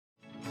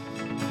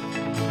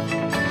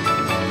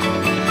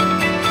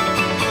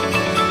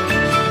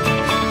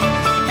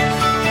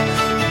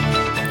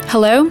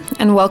Hello,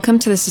 and welcome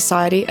to the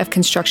Society of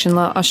Construction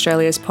Law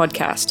Australia's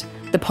podcast,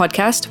 the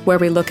podcast where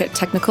we look at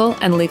technical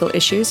and legal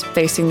issues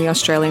facing the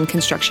Australian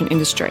construction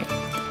industry.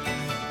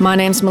 My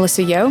name's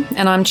Melissa Yeo,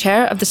 and I'm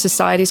chair of the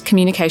Society's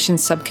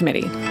Communications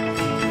Subcommittee.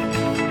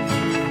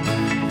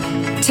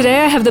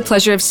 Today I have the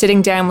pleasure of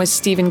sitting down with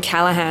Stephen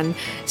Callaghan.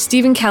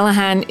 Stephen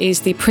Callaghan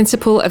is the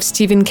principal of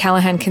Stephen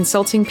Callaghan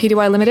Consulting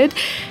Pty Limited.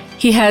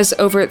 He has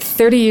over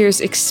 30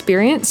 years'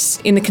 experience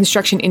in the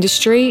construction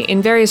industry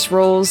in various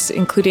roles,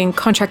 including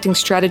contracting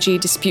strategy,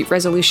 dispute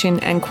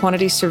resolution, and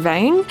quantity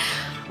surveying.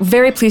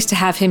 Very pleased to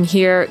have him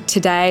here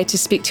today to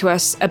speak to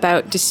us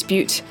about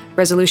dispute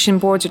resolution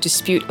boards or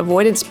dispute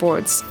avoidance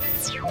boards.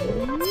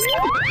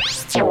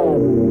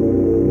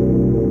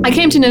 I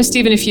came to know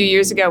Stephen a few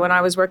years ago when I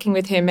was working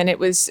with him, and it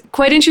was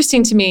quite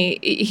interesting to me.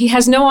 He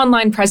has no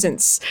online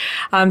presence,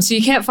 so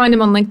you can't find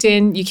him on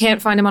LinkedIn, you can't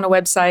find him on a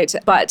website,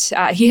 but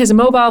he has a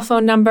mobile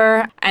phone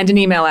number and an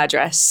email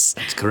address.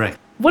 That's correct.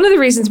 One of the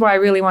reasons why I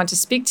really want to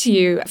speak to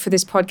you for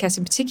this podcast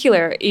in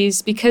particular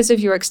is because of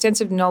your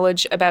extensive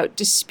knowledge about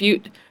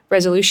dispute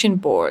resolution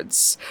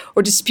boards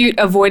or dispute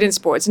avoidance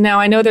boards. Now,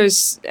 I know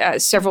there's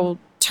several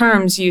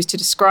terms used to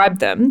describe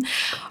them.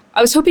 I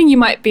was hoping you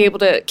might be able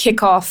to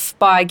kick off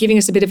by giving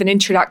us a bit of an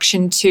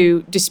introduction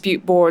to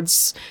dispute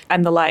boards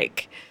and the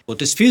like. Well,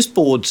 dispute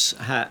boards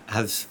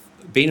have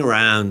been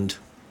around,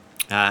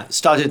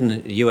 started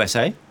in the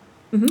USA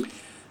in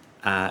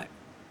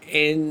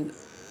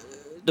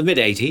the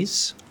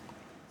mid-'80s.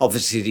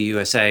 Obviously, the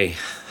USA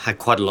had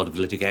quite a lot of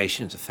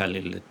litigation. It's a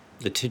fairly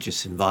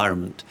litigious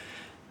environment.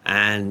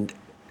 And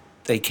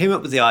they came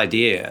up with the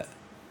idea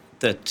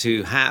that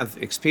to have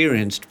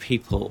experienced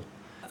people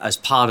as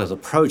part of the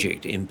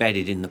project,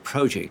 embedded in the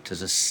project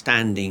as a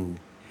standing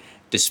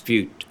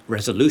dispute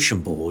resolution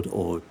board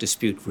or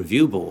dispute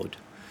review board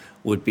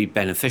would be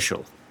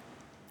beneficial.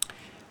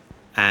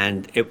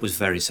 And it was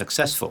very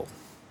successful.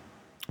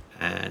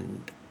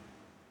 And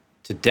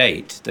to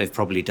date, they've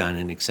probably done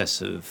in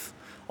excess of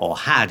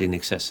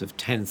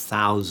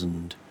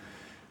 10,000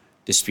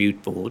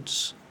 dispute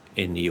boards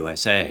in the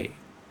USA,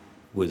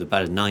 with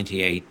about a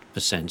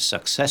 98%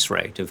 success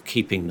rate of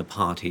keeping the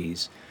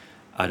parties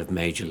out of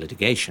major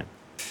litigation.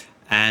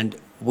 And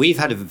we've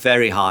had a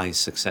very high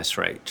success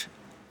rate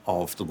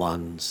of the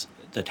ones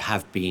that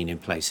have been in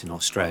place in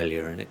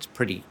Australia, and it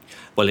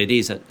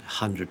is at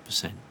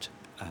 100%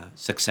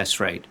 success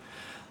rate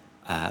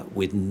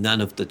with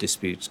none of the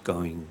disputes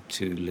going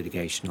to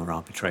litigation or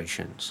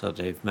arbitration. So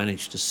they've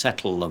managed to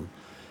settle them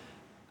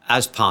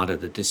as part of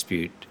the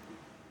dispute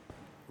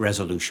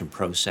resolution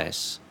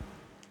process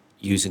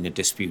using a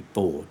dispute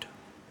board.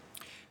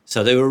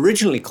 So they were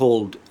originally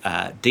called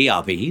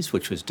DRBs,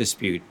 which was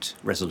dispute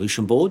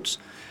resolution boards.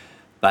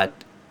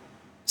 But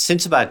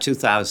since about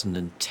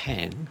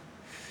 2010,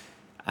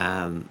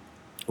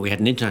 we had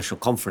an international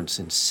conference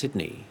in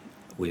Sydney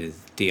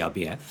with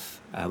DRBF.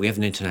 We have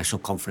an international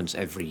conference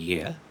every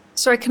year.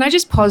 Sorry, can I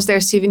just pause there,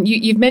 Stephen?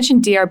 You've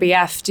mentioned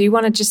DRBF. Do you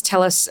want to just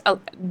tell us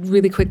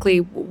really quickly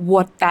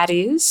what that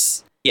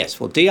is? Yes,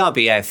 well,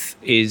 DRBF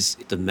is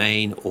the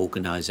main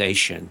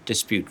organization,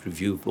 Dispute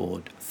Review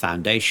Board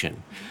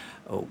Foundation,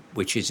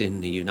 which is in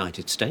the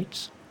United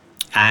States.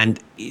 And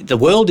the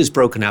world is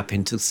broken up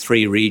into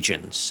three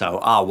regions.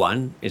 So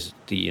R1 is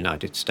the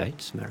United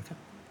States, America.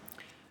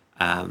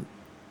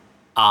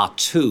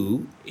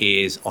 R2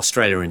 is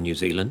Australia and New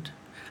Zealand.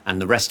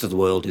 And the rest of the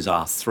world is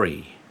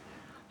R3.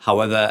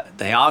 However,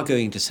 they are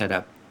going to set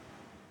up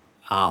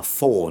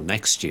R4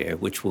 next year,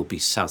 which will be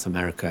South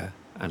America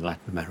and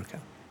Latin America.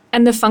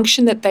 And the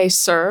function that they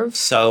serve?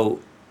 So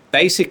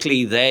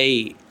basically,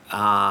 they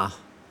are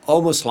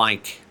almost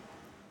like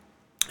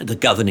the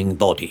governing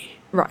body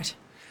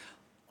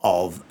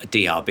of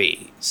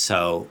DRB.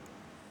 So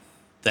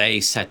they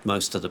set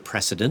most of the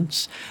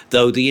precedents,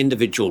 though the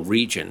individual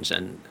regions,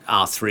 and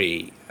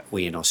R3,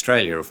 we in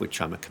Australia, of which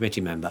I'm a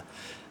committee member,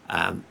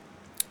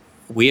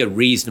 we are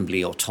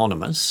reasonably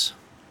autonomous.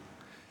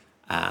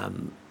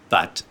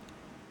 But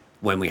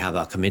when we have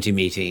our committee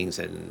meetings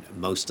and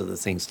most of the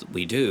things that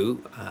we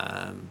do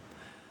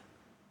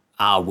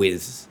are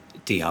with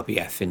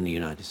DRBF in the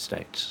United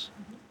States.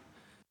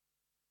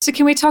 So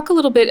can we talk a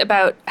little bit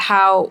about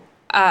how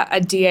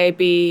a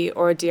DAB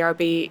or a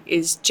DRB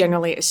is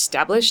generally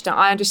established? Now,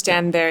 I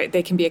understand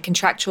they can be a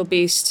contractual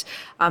beast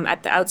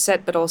at the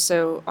outset, but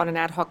also on an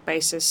ad hoc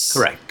basis.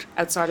 Correct.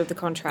 Outside of the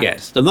contract.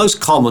 Yes, the most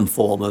common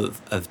form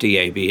of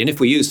DAB, and if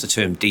we use the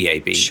term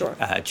DAB sure.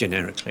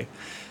 Generically,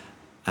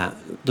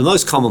 the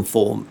most common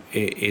form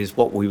is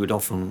what we would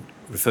often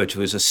refer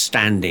to as a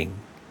standing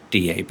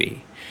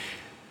DAB.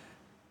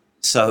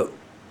 So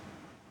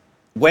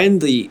when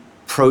the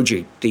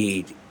project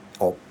deed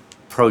or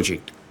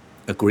project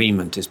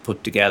agreement is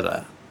put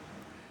together,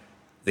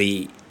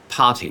 the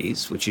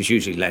parties, which is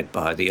usually led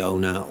by the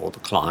owner or the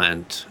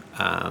client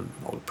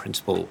or the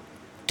principal,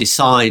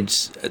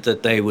 decides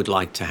that they would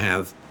like to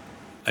have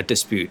a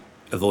dispute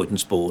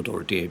avoidance board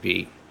or a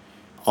DAB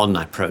on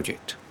that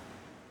project.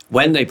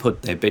 When they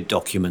put their bid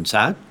documents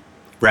out,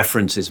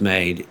 reference is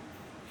made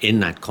in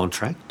that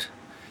contract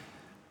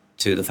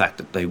to the fact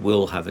that they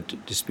will have a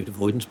dispute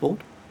avoidance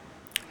board,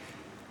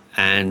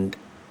 and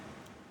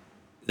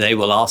they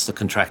will ask the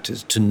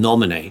contractors to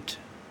nominate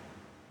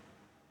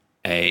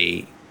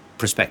a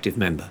prospective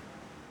member.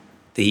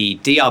 The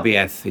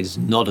DRBF is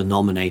not a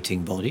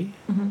nominating body,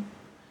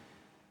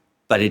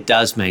 but it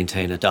does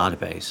maintain a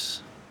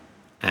database.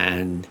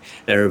 And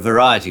there are a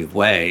variety of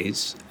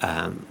ways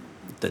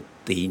that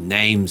the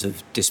names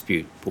of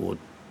dispute board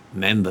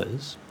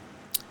members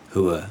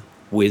who are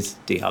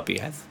with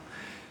DRBF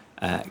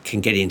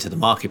can get into the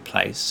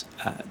marketplace.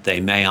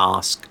 They may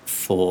ask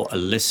for a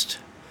list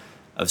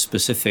of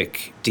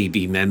specific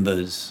DB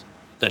members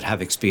that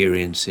have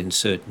experience in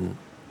certain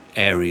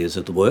areas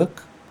of the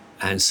work.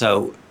 And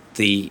so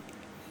the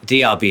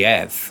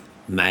DRBF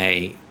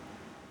may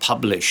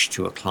publish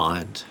to a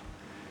client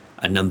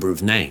a number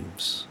of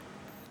names.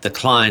 The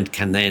client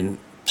can then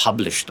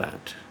publish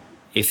that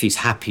if he's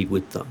happy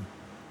with them.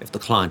 If the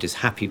client is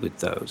happy with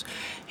those,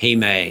 he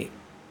may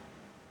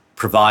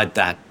provide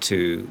that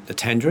to the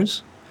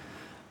tenderers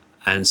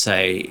and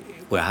say,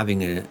 we're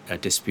having a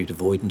dispute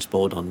avoidance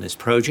board on this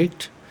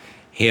project.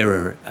 Here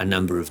are a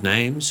number of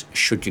names.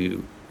 Should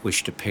you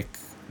wish to pick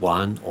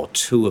one or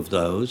two of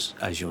those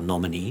as your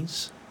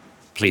nominees,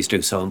 please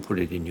do so and put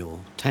it in your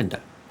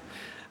tender.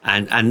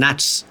 And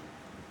that's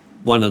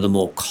one of the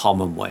more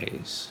common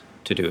ways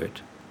to do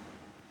it.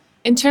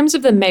 In terms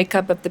of the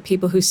makeup of the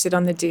people who sit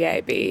on the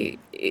DAB,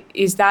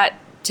 is that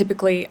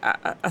typically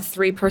a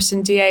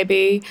three-person DAB?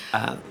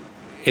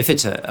 If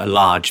it's a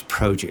large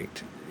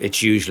project,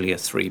 it's usually a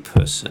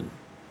three-person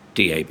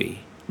DAB.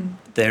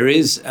 There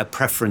is a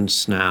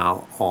preference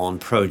now on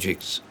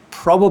projects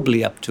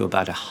probably up to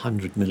about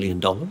 $100 million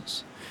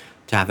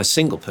to have a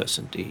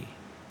single-person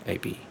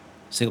DAB,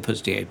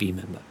 single-person DAB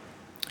member,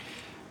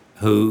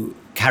 who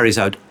carries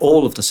out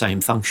all of the same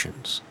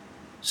functions.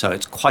 So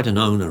it's quite an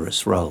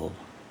onerous role,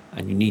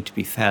 and you need to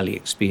be fairly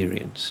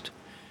experienced.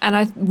 And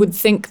I would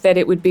think that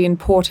it would be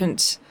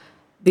important,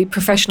 the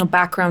professional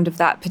background of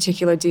that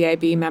particular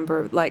DAB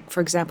member, like,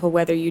 for example,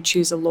 whether you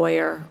choose a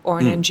lawyer or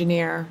an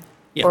engineer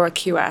or a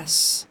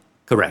QS.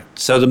 Correct.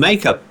 So the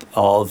makeup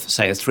of,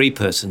 say, a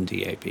three-person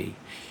DAB,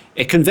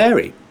 it can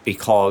vary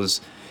because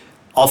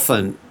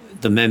often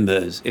the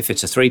members, if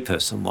it's a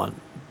three-person one,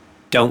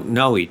 don't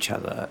know each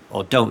other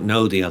or don't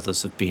know the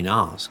others have been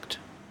asked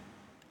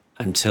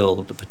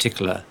until the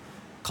particular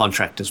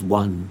contractors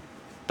won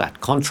that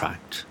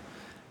contract,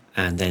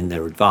 and then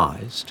they're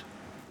advised.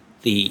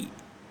 The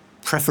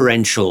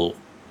preferential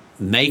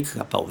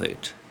makeup of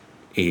it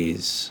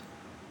is,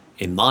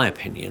 in my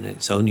opinion,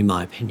 it's only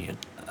my opinion,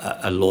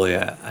 a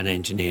lawyer, an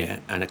engineer,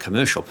 and a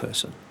commercial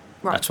person.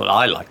 Right. That's what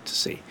I like to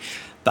see.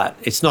 But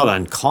it's not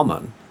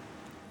uncommon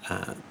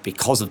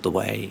because of the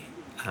way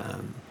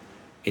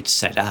it's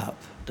set up,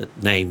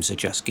 that names are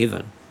just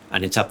given,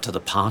 and it's up to the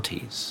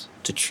parties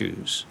to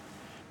choose.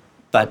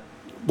 But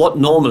what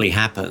normally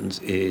happens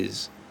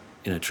is,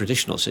 in a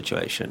traditional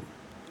situation,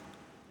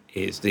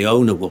 is the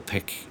owner will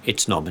pick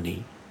its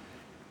nominee,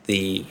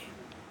 the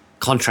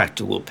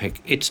contractor will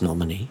pick its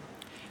nominee,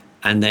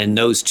 and then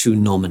those two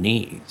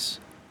nominees,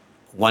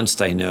 once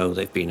they know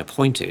they've been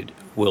appointed,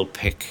 will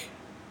pick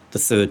the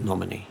third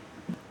nominee.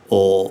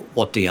 Or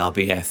what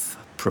DRBF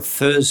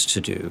prefers to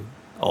do,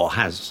 or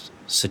has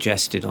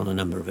suggested on a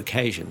number of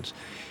occasions,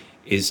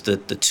 is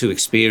that the two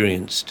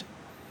experienced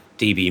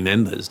DB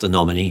members, the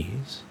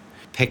nominees,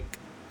 pick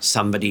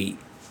somebody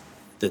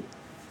that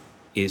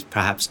is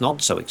perhaps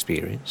not so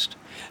experienced,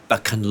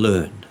 but can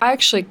learn. I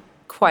actually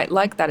quite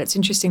like that. It's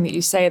interesting that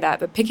you say that,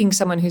 but picking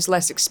someone who's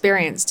less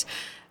experienced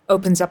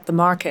opens up the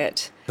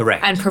market.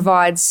 Correct. And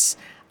provides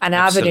an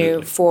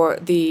avenue for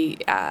the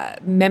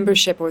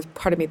membership, or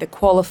the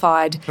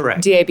qualified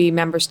Correct. DAB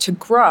members to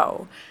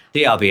grow.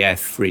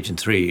 DRBF Region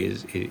 3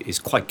 is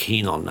quite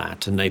keen on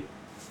that, and they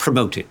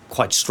promote it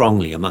quite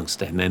strongly amongst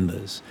their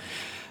members.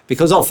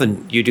 Because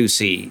often you do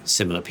see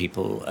similar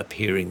people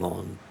appearing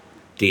on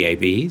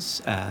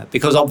DABs,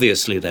 because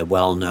obviously they're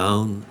well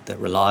known, they're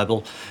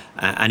reliable,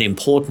 and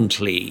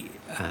importantly,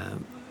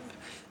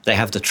 they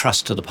have the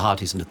trust of the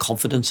parties and the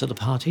confidence of the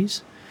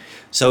parties.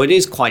 So it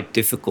is quite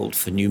difficult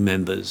for new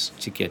members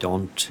to get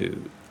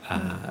onto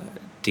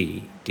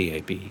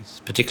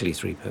DABs, particularly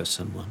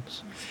three-person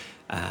ones.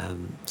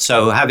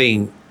 So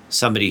having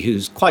somebody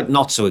who's quite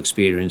not so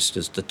experienced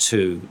as the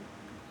two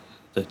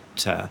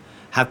that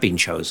have been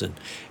chosen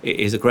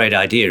is a great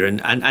idea,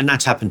 and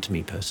that's happened to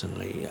me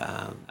personally.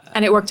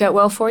 And it worked out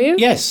well for you?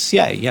 Yes,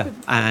 yeah,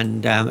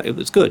 and it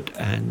was good.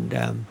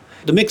 And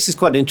the mix is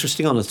quite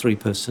interesting on a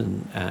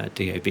three-person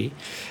DAB.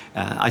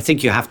 I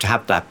think you have to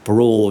have that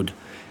broad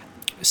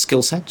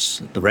skill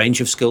sets, the range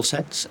of skill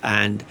sets,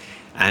 and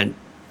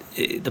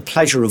the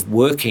pleasure of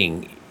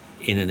working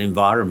in an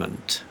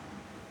environment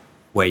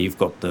where you've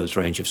got those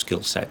range of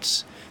skill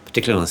sets,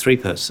 particularly on a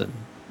three-person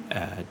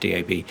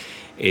DAB,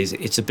 is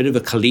it's a bit of a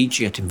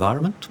collegiate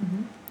environment.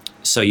 Mm-hmm.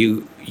 So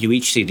you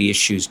each see the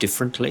issues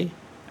differently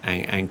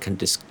and can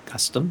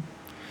discuss them.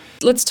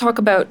 Let's talk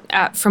about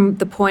from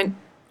the point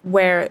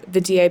where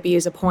the DAB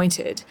is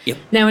appointed. Yep.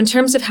 Now, in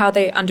terms of how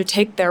they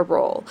undertake their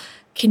role,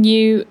 Can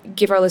you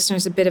give our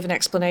listeners a bit of an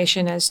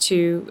explanation as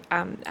to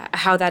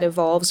how that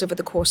evolves over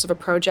the course of a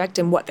project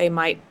and what they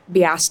might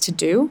be asked to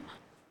do?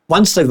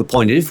 Once they've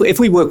appointed, if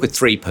we work with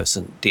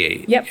 3-person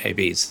DABs,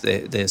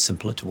 Yep. they're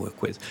simpler to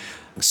work with.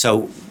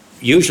 So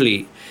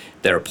usually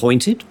they're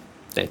appointed,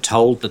 they're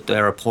told that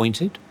they're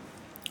appointed,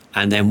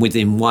 and then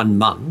within 1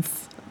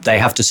 month, they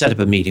have to set up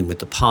a meeting with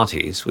the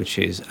parties, which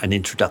is an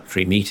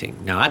introductory meeting.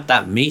 Now, at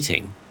that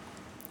meeting,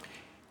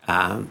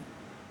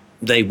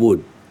 they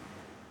would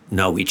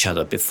know each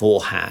other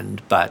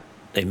beforehand, but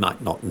they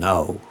might not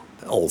know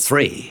all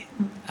three.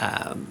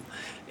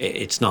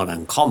 It's not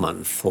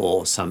uncommon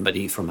for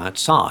somebody from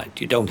outside.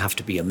 You don't have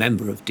to be a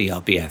member of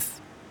DRBF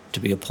to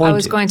be appointed. I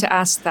was going to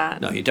ask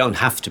that. No, you don't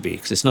have to be,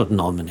 because it's not a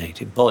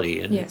nominating body,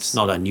 and Yes. it's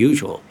not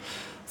unusual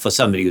for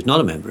somebody who's not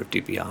a member of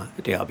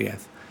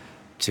DRBF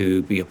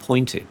to be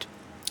appointed.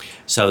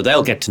 So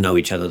they'll get to know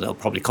each other. They'll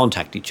probably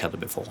contact each other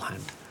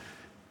beforehand.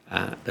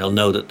 They'll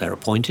know that they're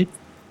appointed,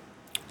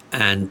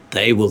 and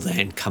they will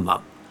then come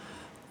up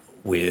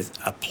with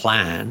a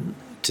plan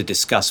to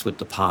discuss with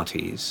the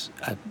parties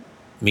at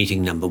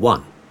meeting number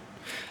 1.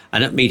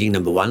 And at meeting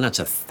number 1, that's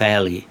a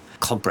fairly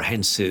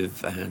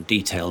comprehensive and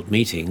detailed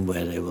meeting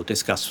where they will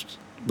discuss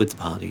with the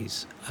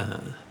parties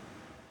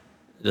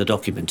the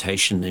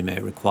documentation they may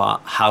require,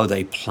 how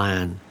they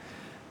plan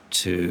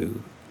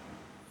to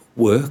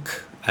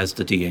work as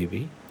the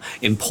DAB.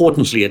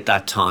 Importantly, at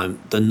that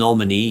time, the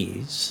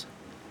nominees,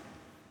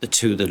 the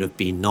two that have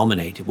been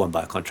nominated, one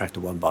by a contractor,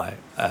 one by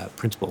a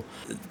principal,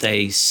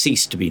 they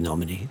cease to be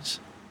nominees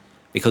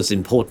because,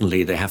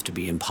 importantly, they have to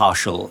be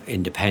impartial,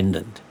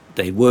 independent.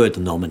 They were the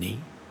nominee,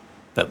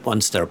 but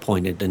once they're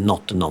appointed, they're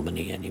not the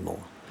nominee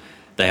anymore.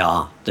 They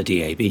are the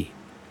DAB.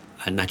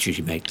 And that's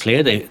usually made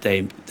clear.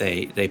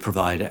 They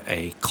provide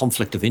a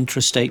conflict of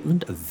interest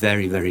statement, a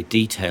very, very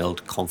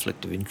detailed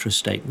conflict of interest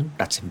statement.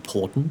 That's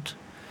important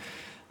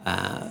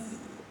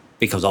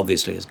because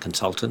obviously as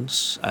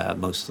consultants,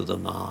 most of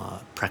them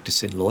are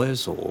practicing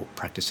lawyers or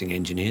practicing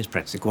engineers,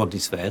 practicing quantity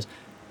surveyors.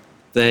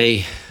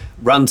 They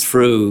run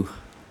through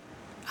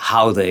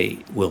how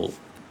they will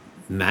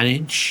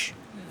manage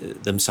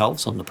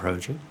themselves on the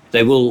project.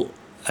 They will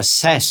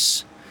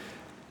assess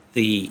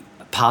the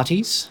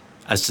parties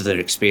as to their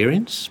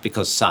experience,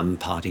 because some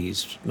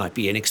parties might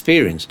be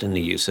inexperienced in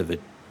the use of a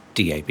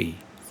DAB,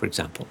 for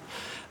example.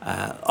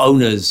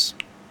 Owners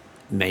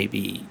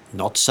maybe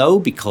not so,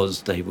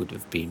 because they would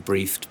have been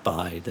briefed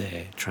by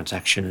their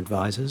transaction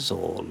advisors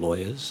or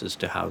lawyers as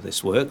to how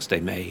this works.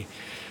 They may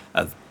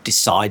have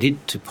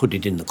decided to put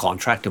it in the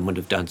contract and would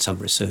have done some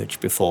research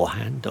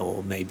beforehand,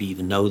 or maybe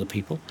even know the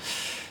people.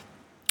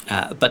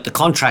 But the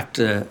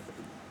contractor,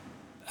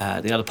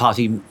 the other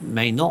party,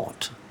 may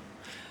not.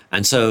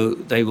 And so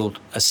they will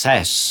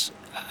assess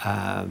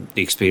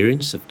the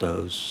experience of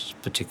those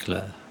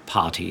particular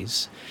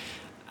parties,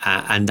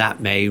 and that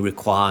may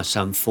require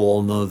some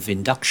form of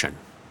induction,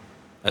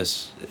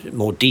 as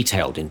more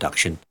detailed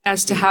induction.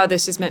 As to how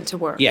this is meant to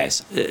work.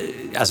 Yes,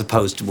 as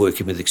opposed to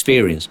working with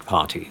experienced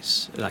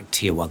parties, like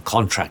Tier 1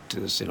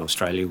 contractors in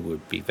Australia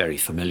would be very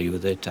familiar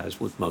with it, as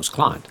would most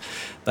clients.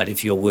 But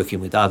if you're working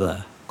with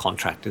other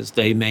contractors,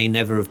 they may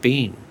never have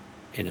been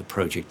in a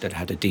project that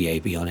had a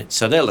DAB on it,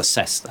 so they'll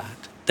assess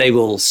that. They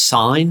will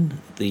sign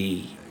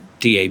the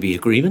DAB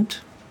agreement,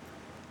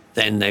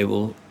 then they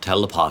will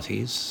tell the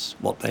parties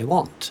what they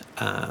want.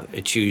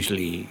 It's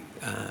usually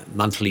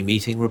monthly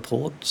meeting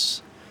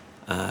reports,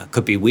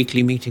 could be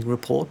weekly meeting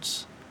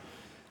reports.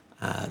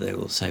 They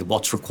will say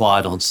what's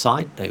required on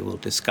site. They will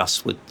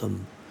discuss with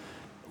them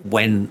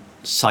when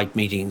site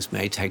meetings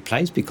may take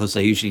place, because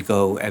they usually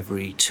go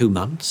every 2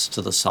 months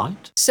to the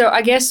site. So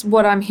I guess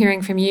what I'm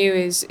hearing from you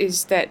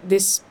is that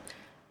this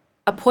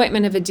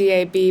appointment of a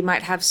DAB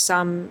might have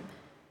some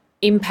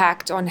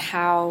impact on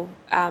how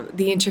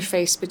the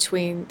interface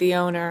between the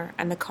owner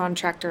and the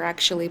contractor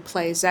actually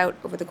plays out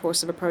over the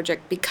course of a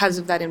project because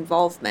of that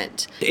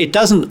involvement. It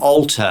doesn't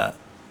alter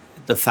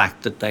the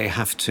fact that they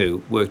have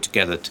to work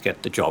together to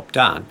get the job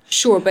done.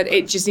 Sure, but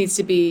it just needs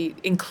to be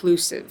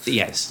inclusive.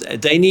 Yes,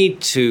 they need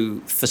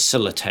to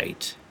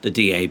facilitate the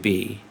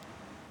DAB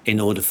in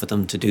order for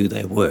them to do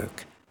their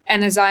work.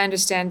 And as I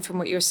understand from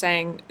what you're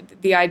saying,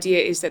 the idea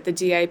is that the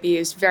DAB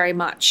is very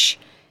much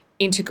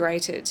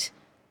integrated.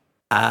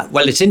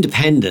 Well, it's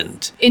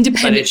independent.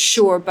 Independent,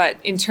 sure, but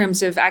in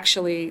terms of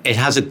actually... It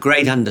has a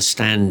great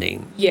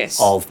understanding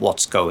Yes. of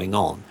what's going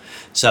on.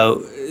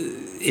 So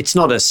it's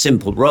not a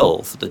simple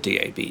role for the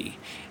DAB.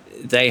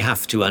 They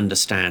have to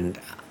understand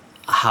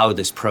how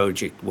this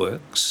project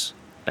works.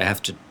 They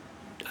have to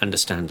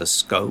understand the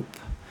scope,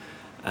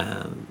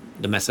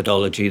 the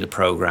methodology, the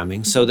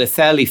programming. So they're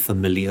fairly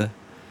familiar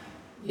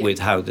with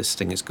how this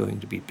thing is going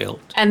to be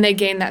built. And they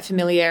gain that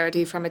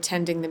familiarity from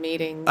attending the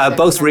meetings?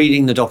 Both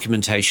reading the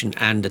documentation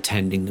and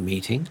attending the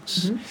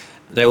meetings.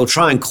 Mm-hmm. They will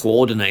try and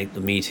coordinate the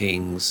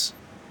meetings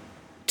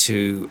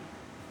to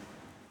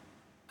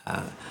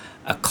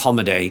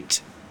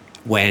accommodate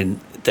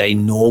when they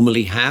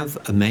normally have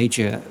a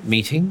major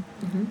meeting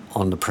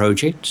on the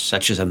project,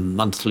 such as a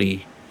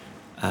monthly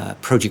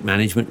project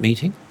management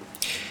meeting.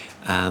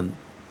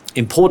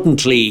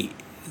 Importantly,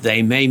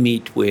 they may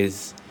meet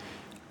with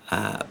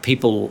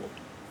people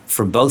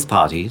from both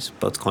parties,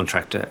 both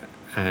contractor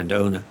and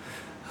owner,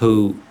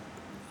 who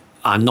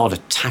are not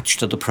attached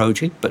to the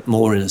project, but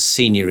more in a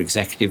senior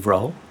executive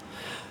role,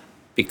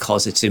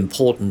 because it's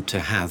important to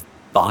have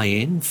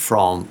buy-in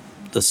from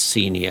the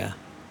senior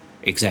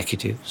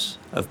executives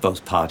of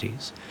both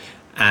parties.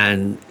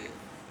 And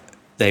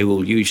they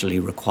will usually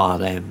require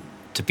them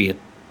to be at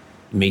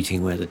the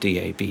meeting where the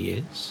DAB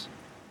is.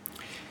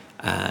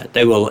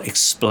 They will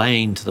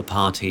explain to the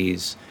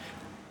parties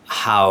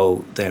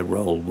how their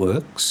role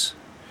works,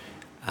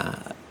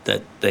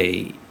 that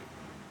they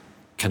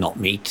cannot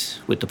meet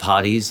with the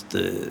parties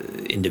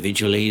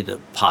individually. The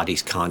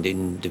parties can't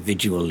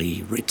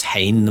individually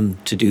retain them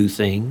to do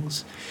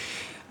things.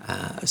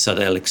 So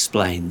they'll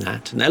explain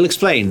that. And they'll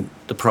explain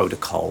the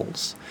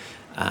protocols.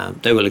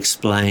 They will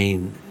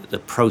explain the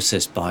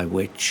process by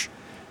which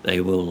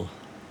they will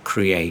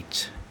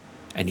create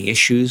any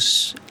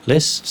issues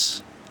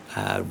lists,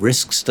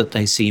 risks that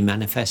they see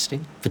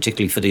manifesting,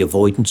 particularly for the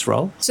avoidance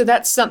role. So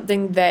that's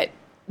something that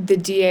the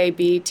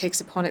DAB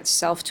takes upon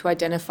itself to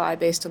identify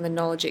based on the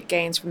knowledge it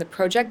gains from the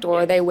project,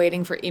 or are they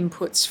waiting for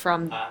inputs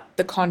from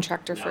the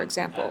contractor, for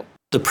example?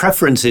 The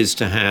preference is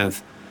to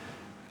have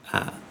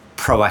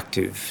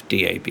proactive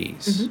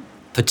DABs,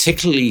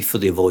 particularly for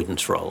the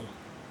avoidance role.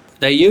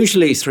 They're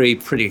usually three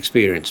pretty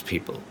experienced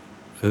people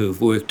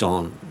who've worked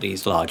on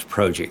these large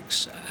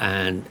projects,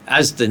 and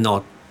as they're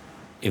not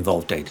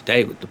involved day to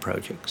day with the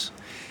projects,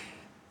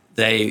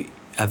 they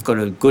have got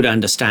a good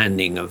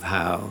understanding of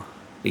how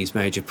these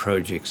major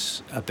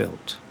projects are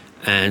built.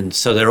 And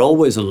so they're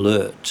always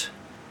alert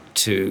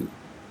to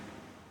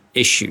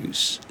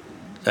issues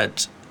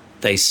that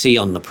they see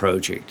on the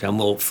project and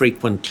will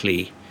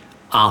frequently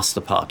ask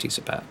the parties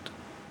about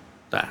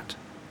that.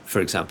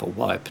 For example,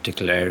 why a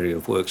particular area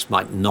of works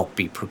might not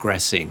be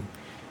progressing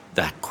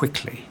that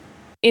quickly.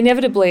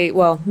 Inevitably,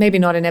 well, maybe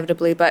not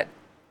inevitably, but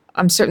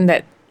I'm certain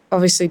that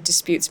obviously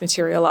disputes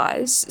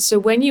materialize. So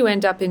when you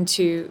end up in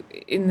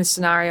the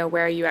scenario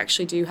where you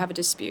actually do have a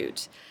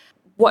dispute,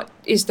 what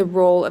is the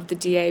role of the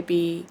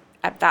DAB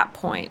at that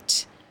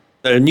point?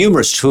 There are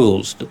numerous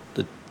tools that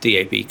the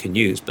DAB can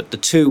use, but the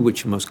two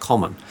which are most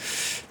common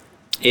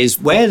is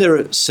where there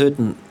are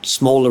certain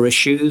smaller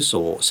issues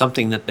or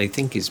something that they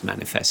think is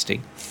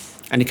manifesting,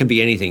 and it can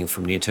be anything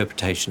from the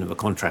interpretation of a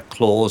contract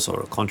clause or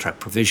a contract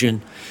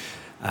provision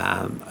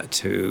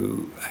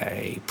to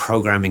a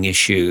programming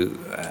issue.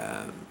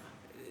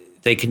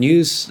 They can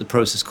use the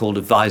process called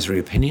advisory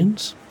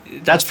opinions.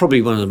 That's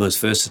probably one of the most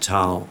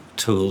versatile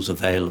tools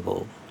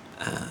available,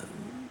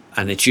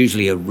 and it's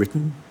usually a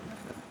written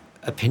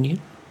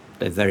opinion.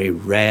 They're very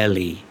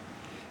rarely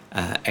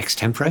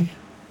extempore,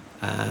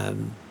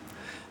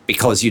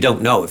 because you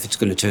don't know if it's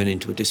going to turn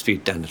into a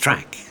dispute down the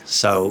track.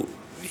 So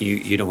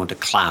you don't want to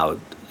cloud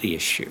the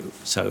issue.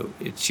 So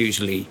it's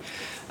usually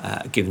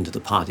given to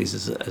the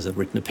parties as a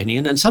written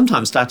opinion, and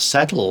sometimes that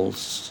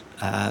settles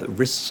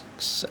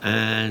risks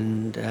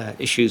and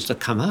issues that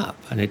come up,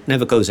 and it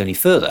never goes any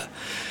further.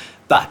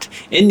 But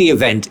in the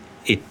event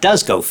it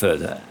does go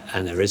further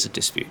and there is a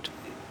dispute,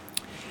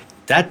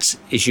 that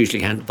is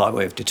usually handled by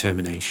way of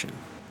determination.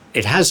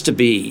 It has to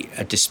be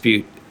a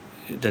dispute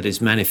that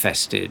is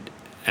manifested,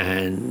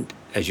 and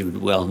as you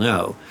would well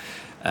know,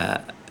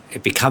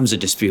 it becomes a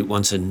dispute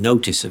once a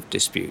notice of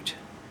dispute.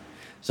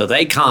 So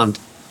they can't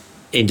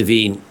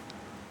intervene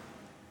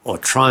or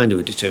try and do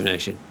a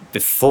determination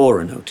before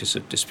a notice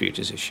of dispute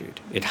is issued.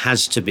 It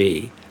has to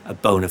be a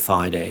bona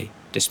fide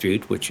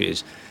dispute, which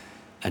is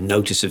a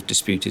notice of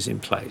dispute is in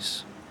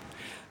place.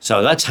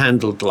 So that's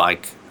handled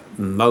like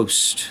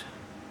most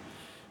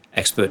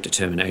expert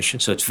determination.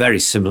 So it's very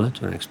similar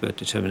to an expert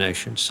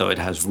determination. So it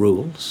has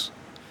rules,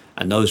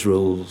 and those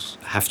rules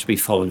have to be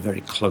followed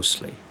very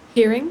closely.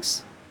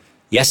 Hearings?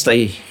 Yes,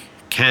 they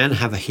can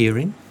have a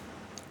hearing.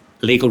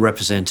 Legal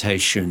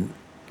representation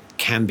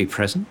can be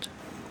present.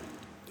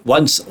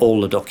 Once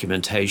all the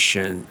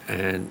documentation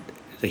and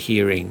the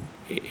hearing,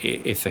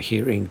 if a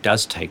hearing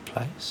does take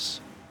place,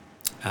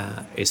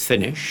 is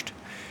finished,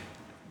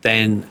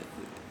 then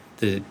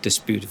the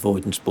Dispute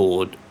Avoidance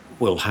Board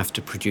will have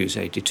to produce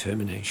a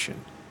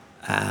determination.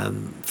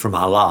 From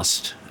our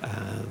last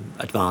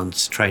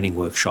advanced training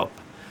workshop,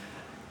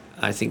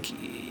 I think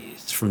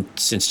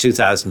since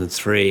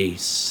 2003,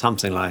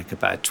 something like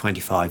about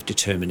 25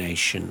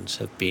 determinations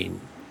have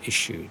been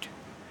issued,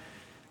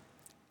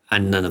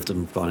 and none of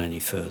them have gone any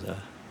further.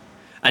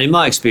 And in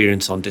my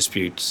experience on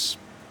disputes,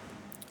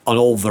 on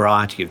all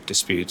variety of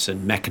disputes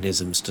and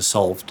mechanisms to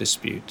solve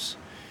disputes,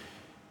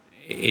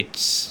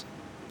 it's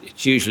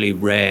usually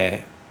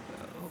rare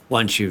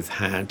once you've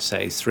had,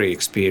 say, 3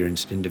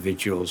 experienced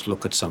individuals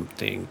look at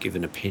something, give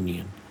an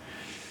opinion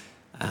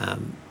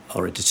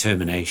or a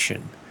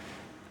determination,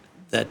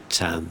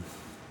 that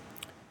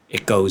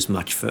it goes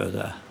much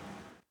further.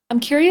 I'm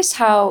curious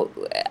how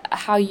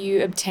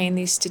you obtain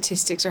these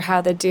statistics, or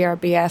how the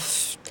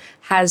DRBF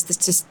has the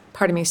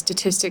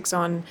statistics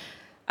on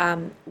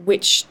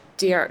which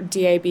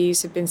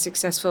DABs have been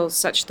successful,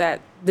 such that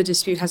the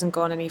dispute hasn't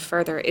gone any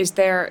further.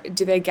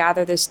 Do they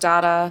gather this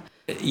data?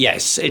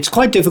 Yes, it's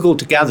quite difficult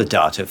to gather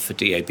data for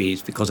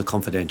DABs because of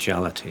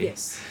confidentiality.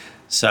 Yes.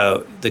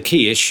 So the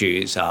key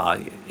issues are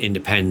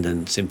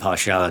independence,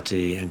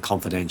 impartiality, and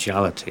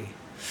confidentiality.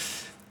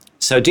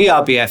 So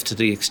DRBF, to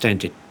the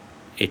extent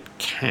it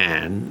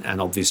can,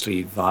 and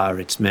obviously via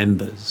its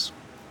members,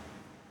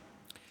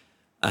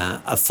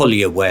 are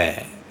fully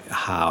aware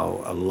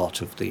how a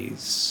lot of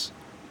these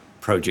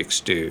projects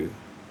do,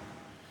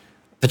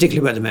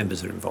 particularly where the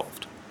members are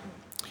involved.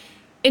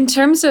 In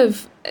terms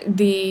of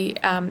the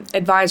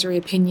advisory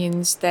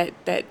opinions that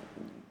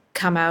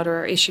come out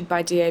or are issued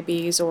by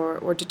DABs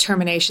or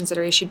determinations that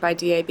are issued by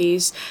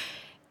DABs,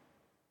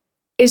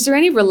 is there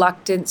any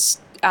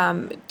reluctance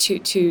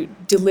to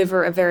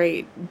deliver a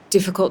very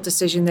difficult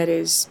decision that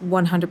is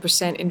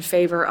 100% in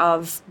favor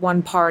of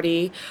one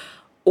party,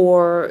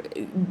 or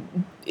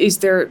is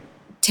there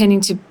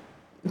tending to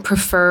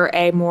prefer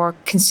a more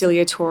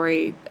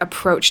conciliatory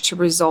approach to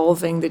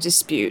resolving the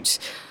dispute?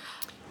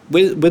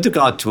 With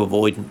regard to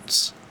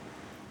avoidance,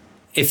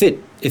 if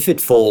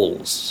it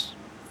falls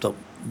that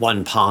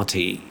one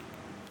party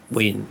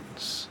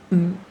wins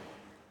and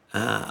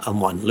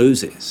one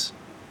loses,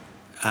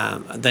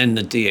 then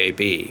the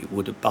DAB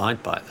would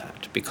abide by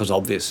that, because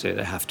obviously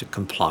they have to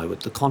comply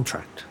with the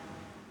contract.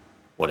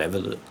 Whatever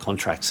the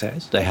contract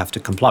says, they have to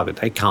comply with.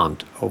 They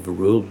can't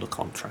overrule the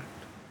contract.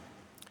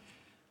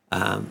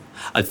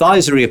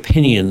 Advisory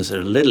opinions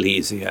are a little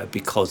easier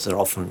because they're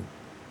often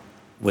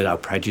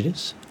without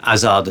prejudice,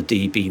 as are the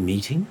DB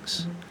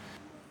meetings.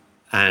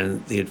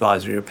 And the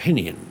advisory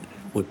opinion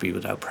would be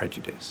without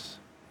prejudice.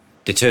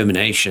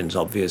 Determinations,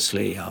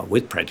 obviously, are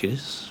with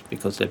prejudice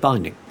because they're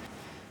binding.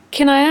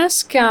 Can I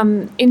ask,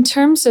 in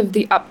terms of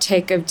the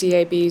uptake of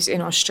DABs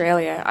in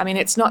Australia, I mean,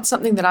 it's not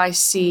something that I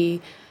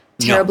see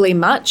terribly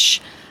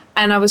much,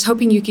 and I was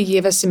hoping you could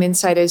give us some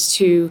insight as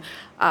to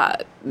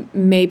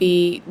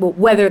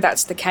whether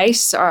that's the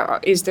case, or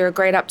is there a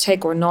great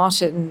uptake or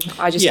not, and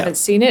I just haven't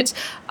seen it,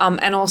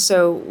 and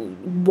also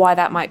why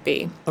that might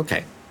be.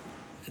 Okay.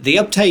 The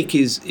uptake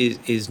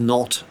is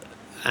not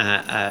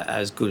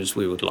as good as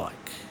we would like.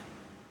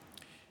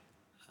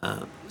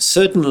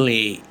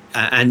 Certainly,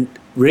 and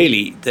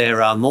really,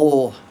 there are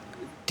more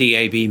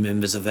DAB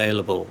members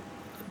available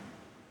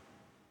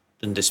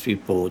than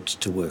dispute boards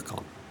to work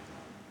on.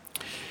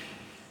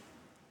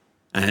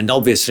 And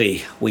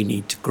obviously, we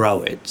need to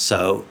grow it.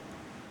 So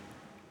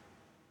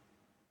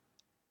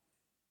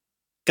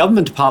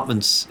government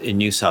departments in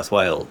New South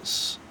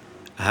Wales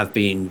have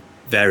been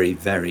very,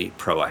 very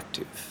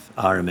proactive.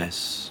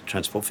 RMS,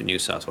 Transport for New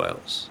South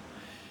Wales,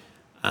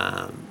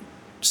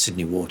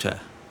 Sydney Water,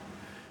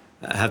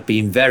 have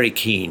been very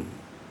keen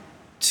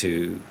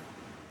to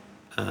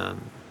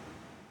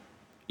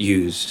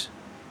use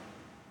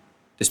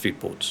dispute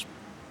boards.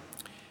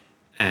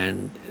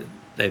 And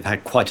they've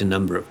had quite a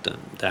number of them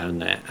down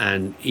there.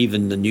 And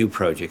even the new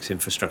projects,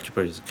 infrastructure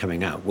projects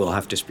coming out, will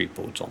have dispute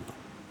boards on them.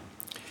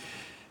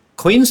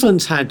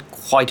 Queensland's had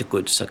quite a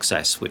good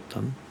success with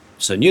them.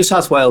 So New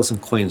South Wales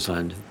and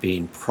Queensland have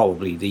been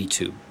probably the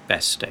two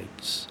best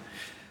states.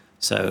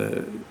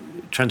 So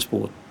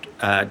Department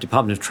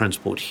of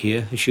Transport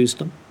here has used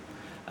them.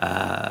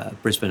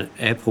 Brisbane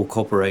Airport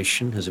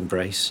Corporation has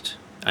embraced,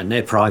 and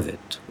they're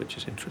private, which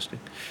is interesting,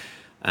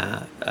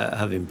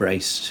 have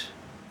embraced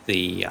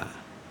the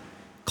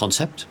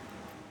concept.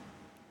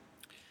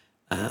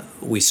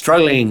 We're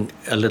struggling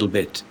a little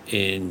bit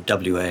in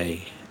WA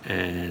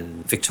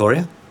and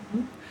Victoria,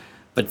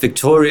 but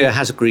Victoria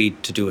has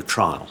agreed to do a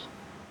trial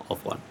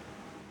of one,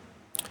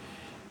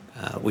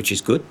 which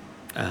is good.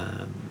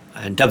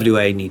 And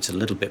WA needs a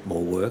little bit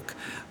more work.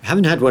 We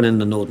haven't had one in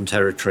the Northern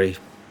Territory.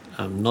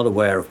 I'm not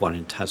aware of one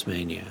in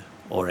Tasmania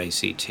or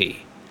ACT.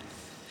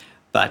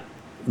 But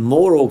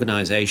more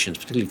organisations,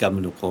 particularly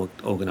government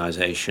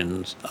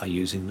organisations, are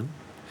using them.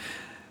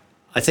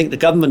 I think the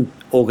government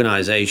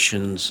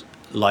organisations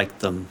like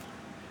them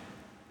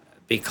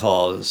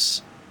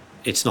because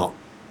it's not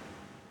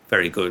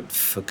very good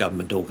for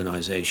government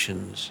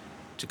organisations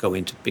to go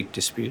into big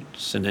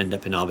disputes and end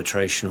up in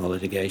arbitration or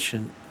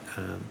litigation.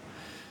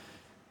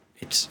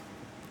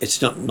 It's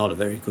not a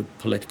very good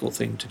political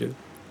thing to do.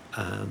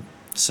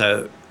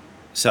 So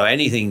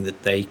anything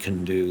that they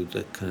can do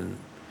that can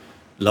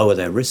lower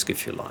their risk,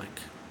 if you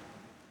like,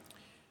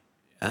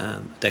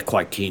 they're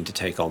quite keen to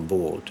take on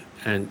board.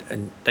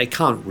 And they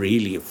can't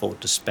really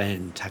afford to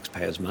spend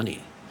taxpayers'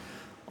 money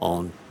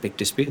on big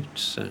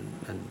disputes.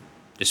 And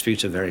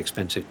disputes are very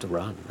expensive to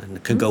run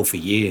and can go for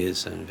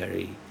years and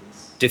very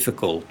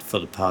difficult for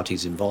the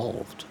parties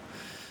involved,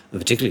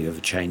 particularly of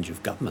a change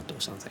of government or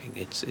something.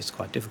 It's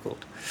quite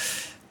difficult.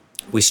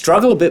 We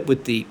struggle a bit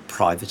with the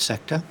private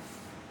sector,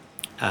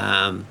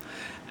 and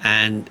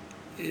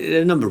there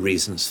are a number of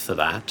reasons for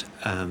that.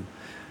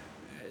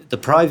 The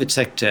private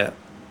sector,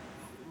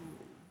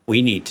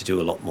 we need to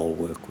do a lot more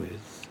work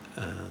with.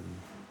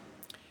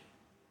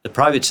 The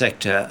private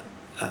sector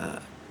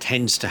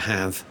tends to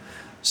have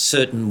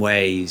certain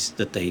ways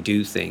that they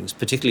do things,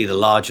 particularly the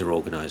larger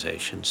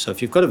organizations. So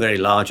if you've got a very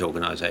large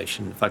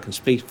organization, if I can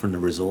speak from the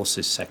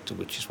resources sector,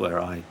 which is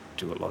where I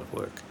do a lot of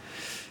work,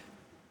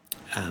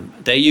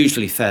 they're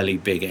usually fairly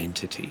big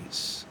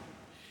entities.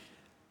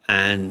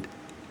 And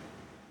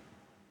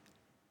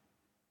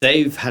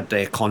they've had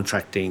their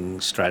contracting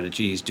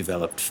strategies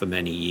developed for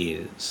many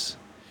years.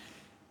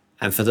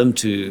 And for them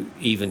to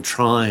even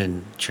try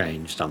and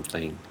change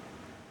something,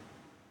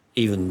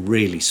 even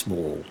really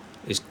small,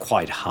 is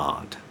quite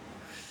hard.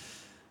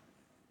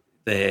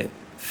 They're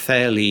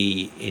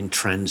fairly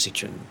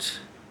intransigent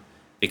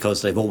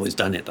because they've always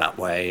done it that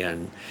way.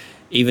 And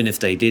even if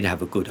they did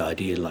have a good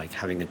idea, like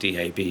having a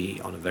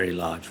DAB on a very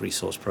large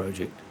resource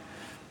project,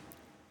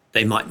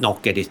 they might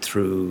not get it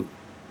through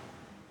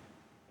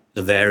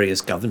the various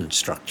governance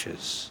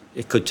structures.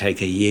 It could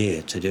take a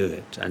year to do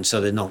it, and so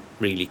they're not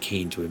really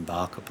keen to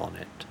embark upon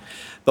it.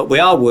 But we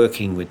are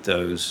working with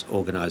those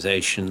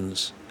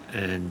organizations,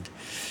 and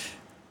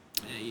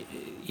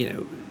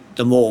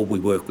the more we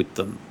work with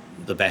them,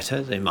 the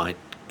better. They might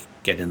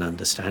get an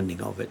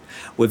understanding of it.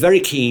 We're very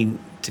keen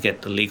to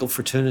get the legal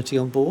fraternity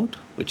on board,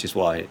 which is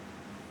why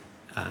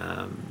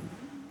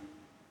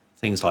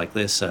things like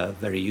this are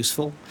very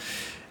useful.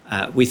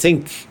 We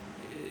think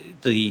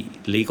the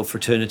legal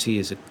fraternity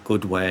is a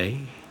good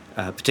way,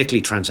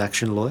 particularly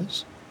transaction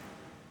lawyers,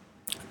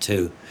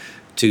 to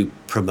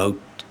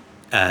promote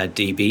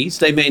DBs.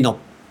 They may not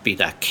be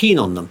that keen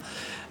on them,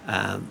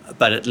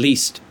 but at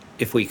least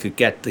if we could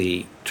get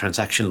the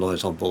transaction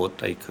lawyers on board,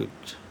 they could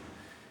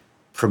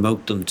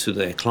promote them to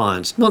their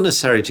clients, not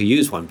necessarily to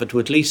use one, but to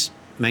at least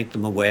make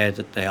them aware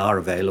that they are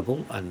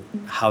available and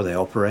how they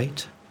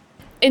operate.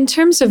 In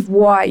terms of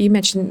why, you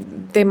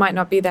mentioned they might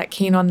not be that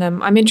keen on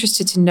them. I'm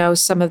interested to know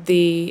some of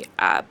the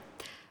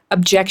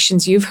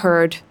objections you've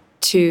heard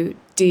to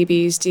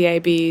DBs,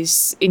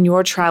 DABs in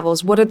your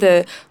travels. What are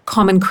the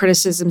common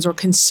criticisms or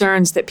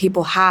concerns that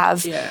people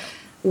have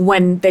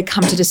when they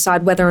come to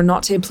decide whether or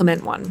not to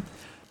implement one?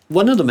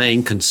 One of the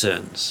main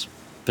concerns,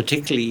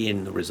 particularly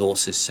in the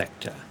resources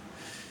sector,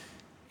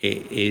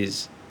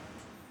 is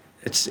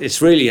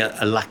it's really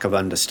a lack of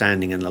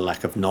understanding and a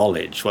lack of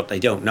knowledge. What they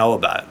don't know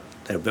about,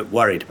 they're a bit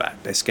worried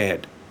about. They're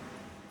scared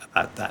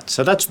about that.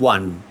 So that's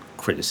one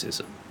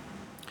criticism.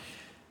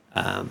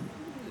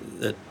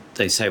 That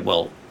they say,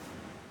 well,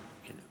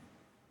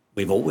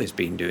 we've always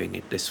been doing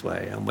it this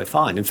way and we're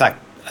fine. In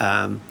fact,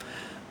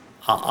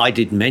 I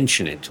did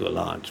mention it to a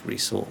large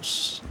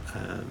resource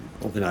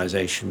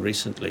organization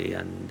recently,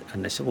 and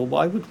they said, well,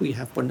 why would we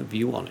have one of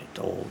you on it,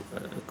 or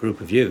a group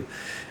of you?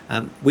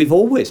 We've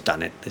always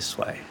done it this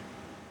way,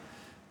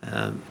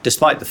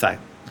 despite the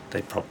fact that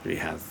they probably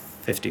have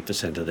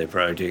 50% of their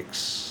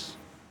projects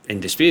in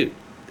dispute.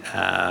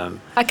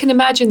 I can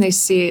imagine they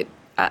see it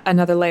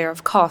another layer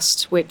of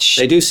cost, which...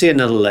 They do see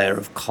another layer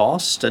of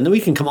cost, and we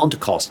can come on to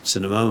costs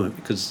in a moment,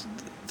 because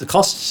the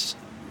costs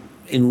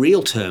in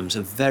real terms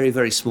are very,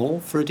 very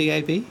small for a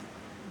DAB,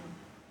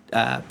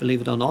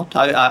 believe it or not.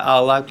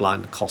 I'll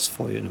outline the cost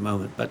for you in a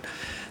moment, but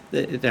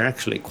they're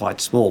actually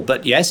quite small.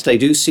 But yes, they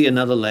do see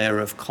another layer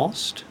of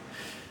cost.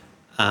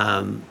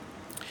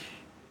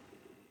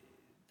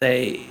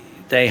 They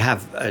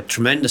have a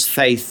tremendous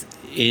faith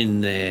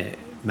in their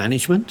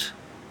management,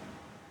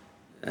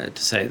 to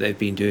say they've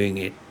been doing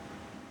it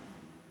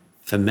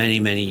for many,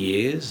 many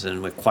years,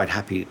 and we're quite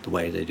happy with the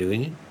way they're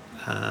doing it,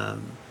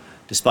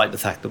 despite the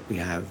fact that we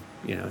have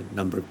a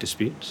number of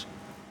disputes.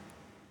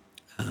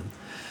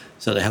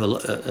 So they have a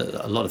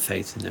lot of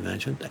faith in their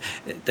management.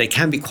 They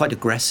can be quite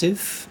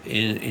aggressive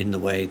in the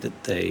way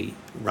that they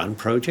run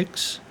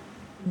projects.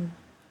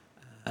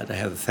 They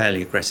have a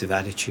fairly aggressive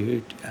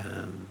attitude.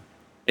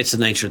 It's the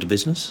nature of the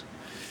business,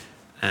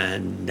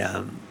 and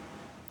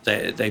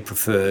they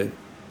prefer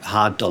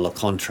hard dollar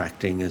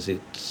contracting as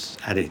it's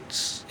at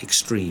its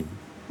extreme.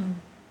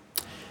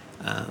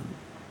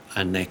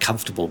 And they're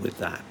comfortable with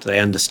that. They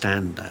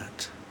understand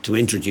that. To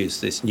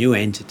introduce this new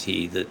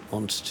entity that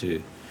wants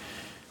to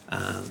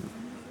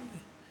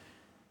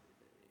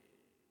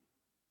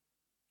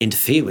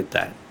interfere with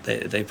that,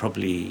 they're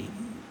probably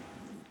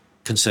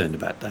concerned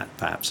about that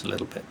perhaps a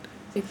little bit.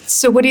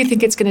 So what do you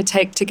think it's going to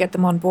take to get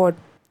them on board?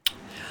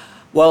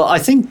 Well, I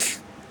think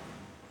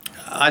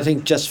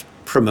just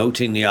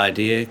promoting the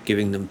idea,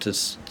 giving them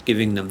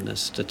the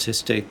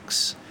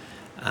statistics.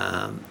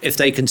 If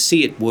they can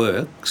see it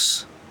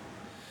works,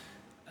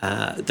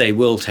 they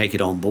will take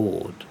it on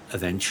board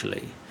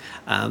eventually.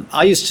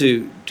 I used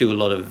to do a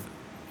lot of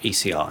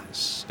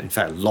ECIs, in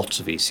fact, lots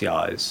of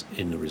ECIs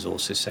in the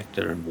resources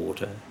sector and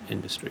water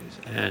industries.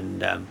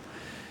 And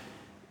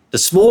the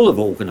smaller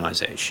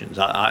organizations,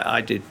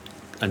 I did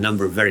a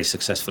number of very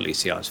successful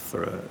ECIs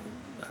for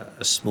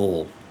a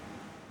small,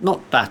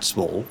 not that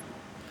small,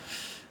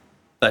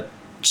 but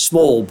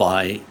small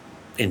by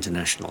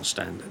international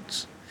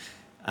standards.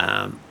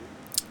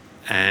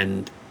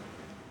 And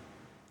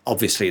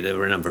obviously there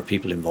were a number of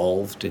people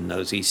involved in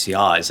those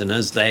ECIs, and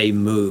as they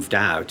moved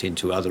out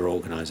into other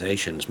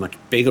organizations, much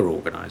bigger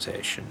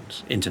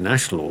organizations,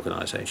 international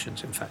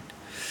organizations in fact,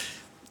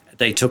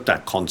 they took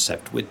that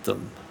concept with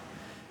them.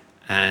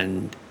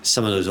 And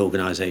some of those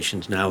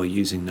organizations now are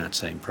using that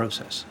same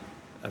process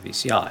of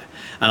ECI.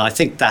 And I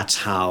think that's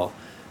how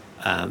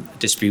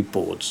dispute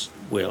boards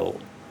will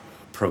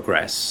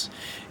progress.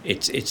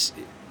 It's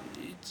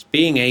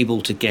being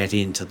able to get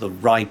into the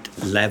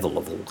right level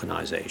of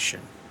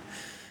organization,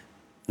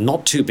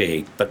 not too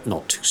big, but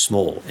not too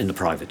small in the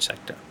private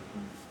sector.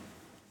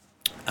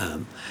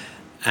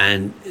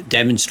 And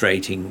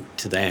demonstrating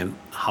to them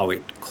how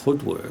it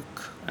could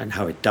work and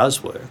how it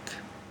does work.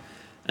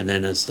 And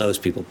then as those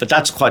people, but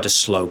that's quite a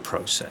slow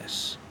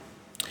process.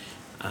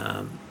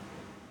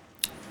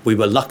 We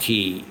were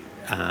lucky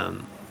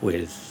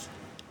with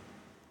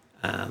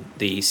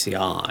the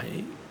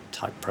ECI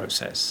type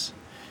process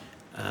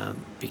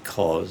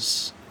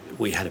because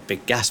we had a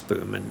big gas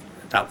boom, and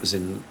that was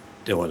in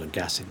the oil and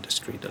gas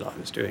industry that I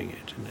was doing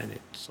it, and then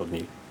it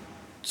suddenly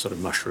sort of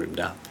mushroomed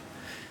up.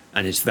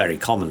 And it's very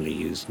commonly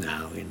used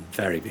now in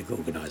very big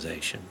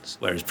organizations,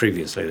 whereas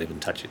previously they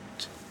didn't touch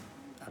it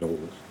at all.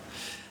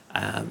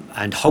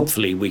 And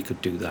hopefully we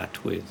could do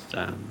that with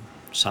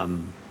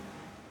some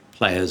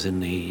players in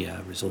the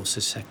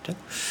resources sector.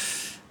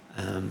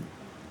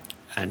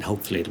 And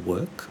hopefully it'll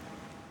work.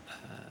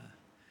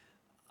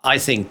 I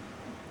think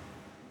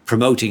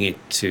promoting it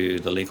to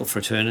the legal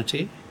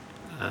fraternity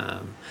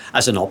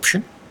as an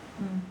option,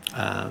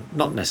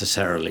 not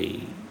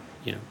necessarily,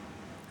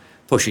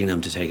 pushing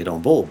them to take it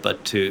on board,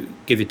 but to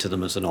give it to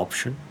them as an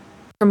option.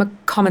 From a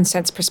common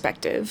sense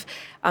perspective,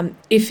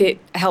 if it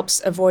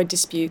helps avoid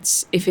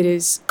disputes, if it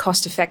is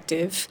cost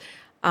effective,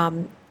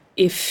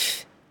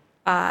 if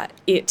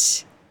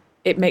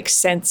it makes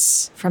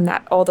sense from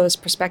all those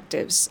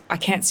perspectives, I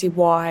can't see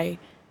why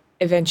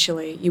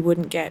eventually you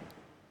wouldn't get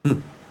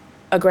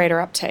a greater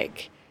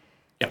uptake.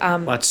 Yeah,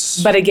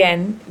 but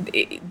again,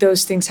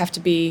 those things have to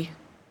be,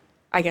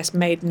 I guess,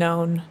 made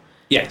known.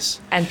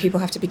 Yes. And people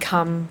have to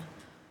become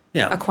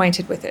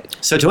acquainted with it.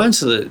 So to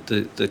answer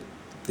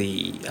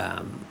the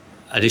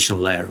additional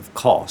layer of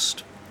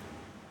cost,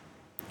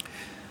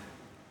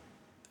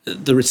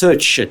 the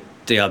research at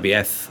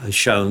DRBF has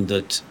shown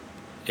that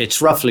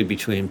it's roughly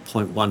between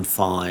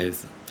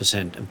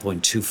 0.15% and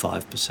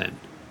 0.25%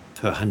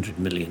 per $100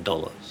 million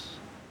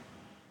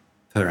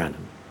per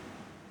annum.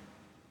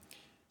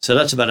 So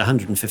that's about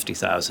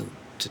 $150,000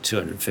 to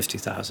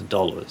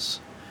 $250,000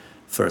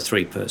 for a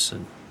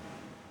 3-person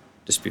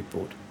dispute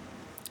board.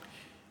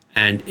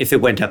 And if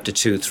it went up to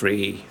 200,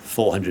 300,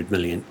 400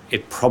 million,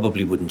 it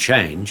probably wouldn't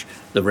change.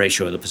 The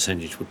ratio of the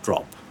percentage would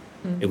drop.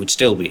 It would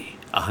still be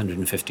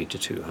 $150,000 to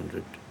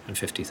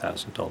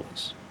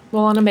 $250,000.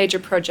 Well, on a major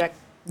project,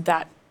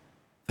 that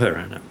per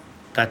annum.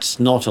 That's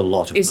not a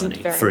lot of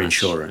money for much.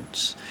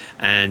 Insurance.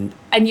 And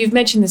you've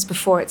mentioned this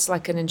before, it's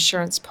like an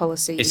insurance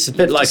policy. It's a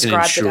bit like an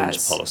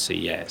insurance policy,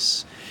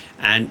 yes.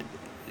 And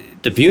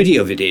the beauty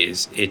of it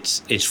is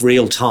it's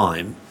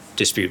real-time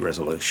dispute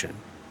resolution,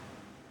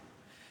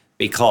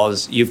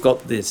 because you've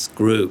got this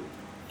group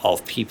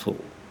of people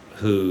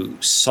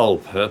whose sole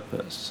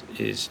purpose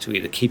is to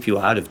either keep you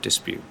out of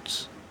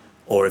disputes,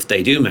 or if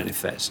they do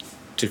manifest,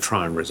 to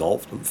try and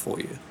resolve them for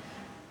you.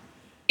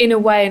 In a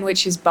way in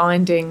which is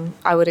binding,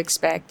 I would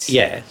expect.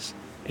 Yes,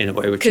 in a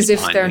way which is binding.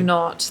 Because if they're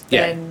not,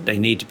 then... Yeah, they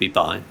need to be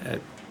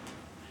binding.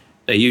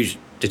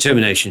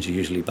 Determinations are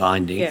usually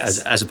binding, yes.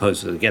 as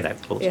opposed to the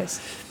get-out clause, yes.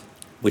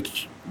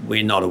 which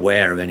we're not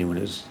aware of anyone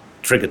who's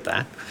triggered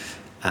that.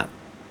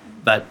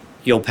 But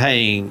you're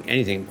paying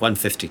anything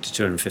 $150,000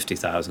 to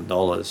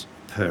 $250,000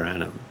 per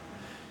annum,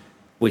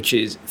 which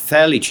is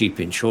fairly cheap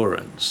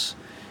insurance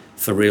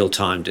for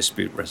real-time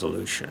dispute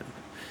resolution.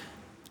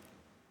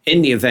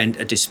 In the event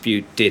a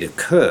dispute did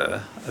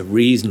occur, a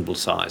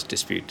reasonable-sized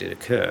dispute did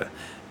occur,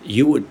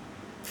 you would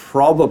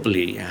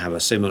probably have a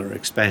similar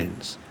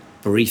expense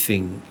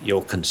briefing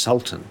your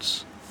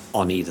consultants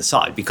on either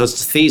side, because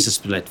the fees are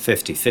split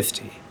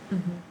 50-50.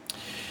 Mm-hmm.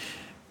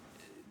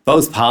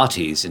 Both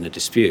parties in a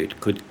dispute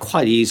could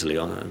quite easily,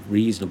 on a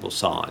reasonable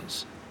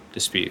size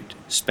dispute,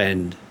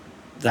 spend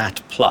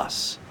that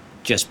plus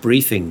just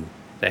briefing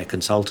their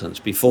consultants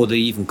before they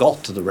even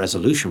got to the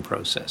resolution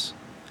process.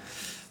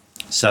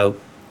 So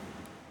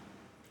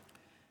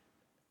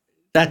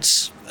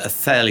that's a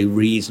fairly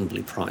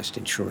reasonably priced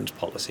insurance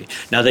policy.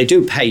 Now, they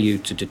do pay you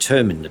to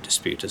determine the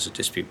dispute as a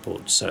dispute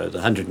board. So the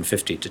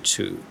 $150,000 to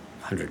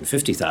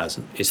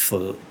 $250,000 is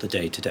for the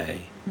day-to-day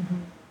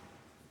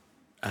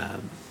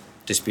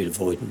dispute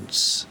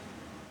avoidance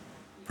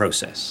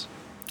process.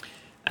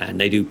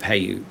 And they do pay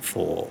you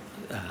for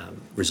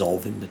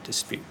resolving the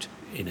dispute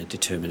in a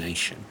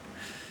determination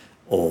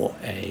or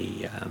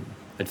a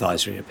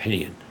advisory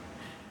opinion.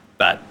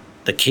 But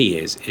the key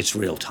is it's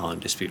real-time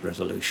dispute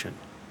resolution.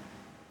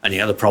 And the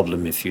other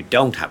problem, if you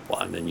don't have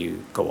one and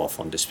you go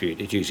off on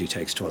dispute, it usually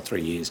takes 2 or 3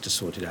 years to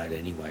sort it out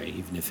anyway,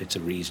 even if it's a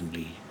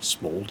reasonably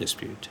small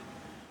dispute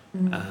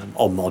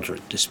or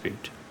moderate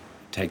dispute.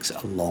 It takes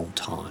a long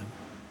time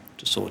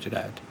to sort it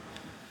out.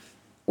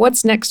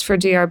 What's next for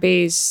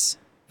DRBs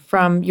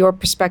from your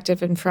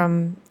perspective and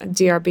from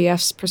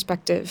DRBF's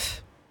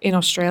perspective in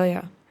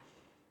Australia?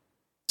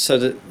 So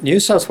the New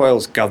South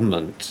Wales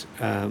government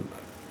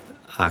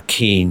are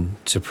keen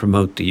to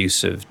promote the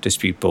use of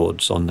dispute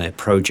boards on their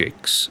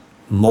projects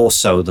more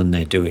so than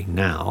they're doing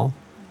now.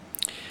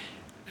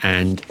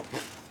 And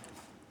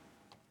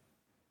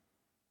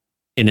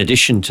in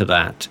addition to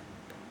that,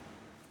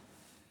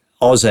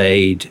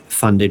 AusAid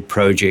funded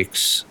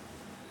projects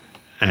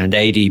and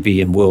ADB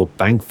and World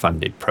Bank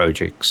funded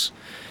projects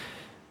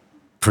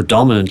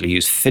predominantly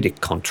use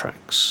FIDIC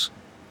contracts,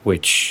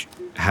 which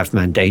have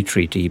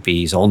mandatory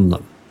DBs on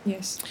them.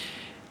 Yes.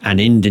 And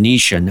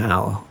Indonesia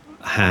now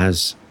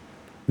has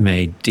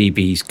made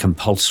DBs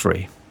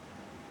compulsory.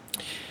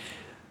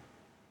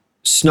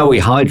 Snowy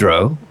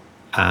Hydro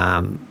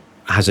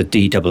has a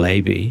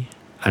DAAB,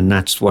 and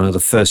that's one of the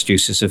first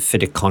uses of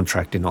FIDIC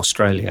contract in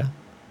Australia.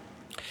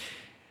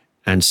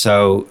 And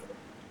so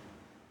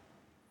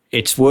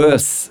it's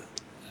worth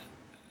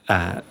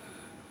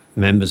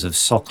members of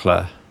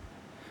SOCLA,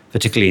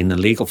 particularly in the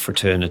legal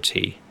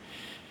fraternity,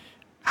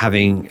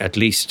 having at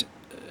least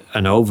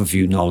an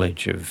overview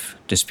knowledge of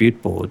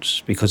dispute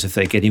boards, because if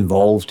they get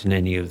involved in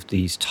any of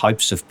these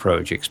types of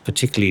projects,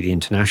 particularly the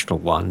international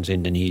ones,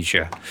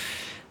 Indonesia,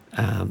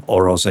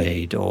 or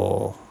AusAid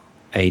or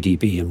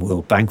ADB and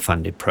World Bank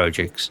funded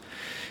projects,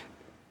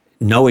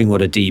 knowing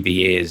what a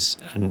DB is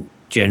and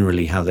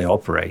generally how they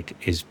operate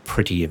is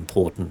pretty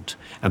important.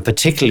 And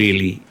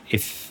particularly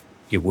if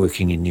you're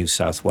working in New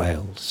South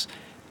Wales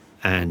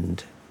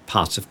and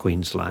parts of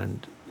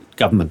Queensland,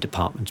 government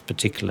departments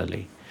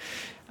particularly,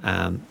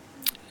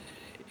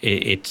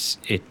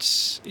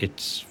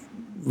 it's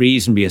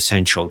reasonably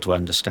essential to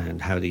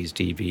understand how these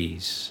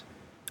DBs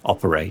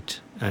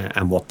operate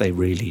and what they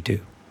really do.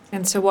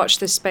 And so watch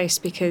this space,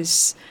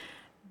 because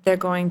they're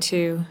going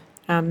to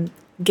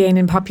gain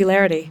in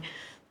popularity.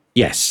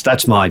 Yes,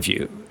 that's my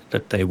view,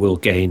 that they will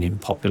gain in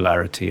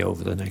popularity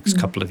over the next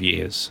couple of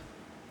years.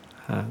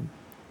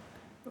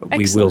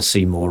 We will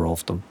see more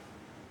of them.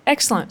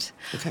 Excellent.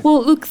 Okay.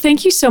 Well, look,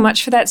 thank you so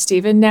much for that,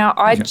 Stephen. Now,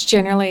 I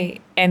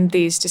generally end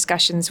these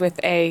discussions with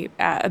a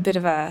bit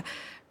of a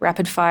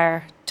rapid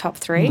fire top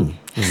three.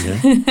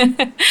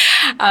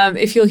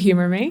 If you'll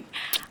humor me.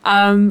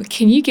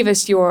 Can you give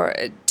us your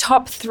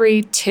top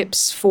 3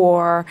 tips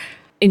for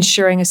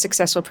ensuring a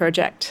successful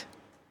project?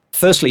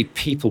 Firstly,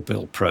 people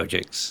build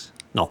projects,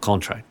 not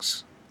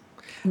contracts.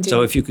 Indeed.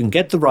 So if you can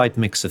get the right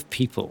mix of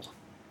people,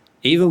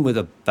 even with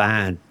a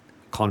bad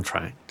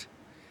contract,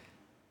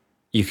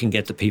 you can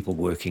get the people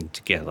working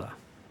together.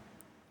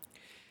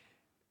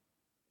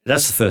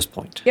 That's the first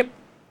point. Yep.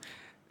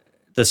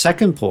 The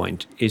second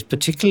point is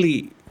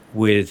particularly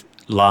with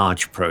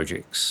large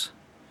projects,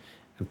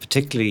 and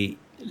particularly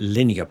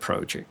linear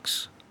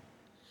projects,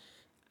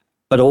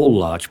 but all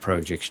large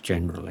projects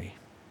generally,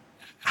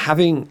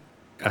 having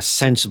a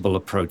sensible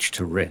approach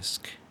to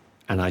risk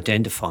and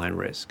identifying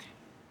risk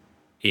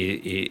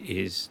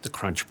is the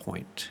crunch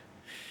point.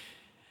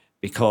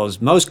 Because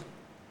most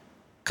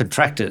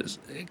contractors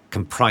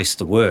can price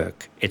the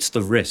work, it's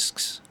the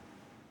risks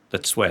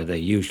that's where they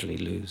usually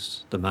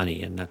lose the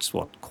money, and that's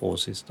what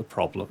causes the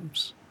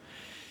problems.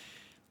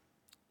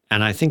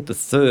 And I think the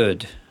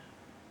third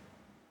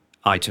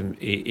item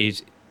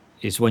is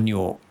when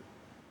you're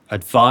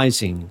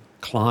advising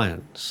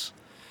clients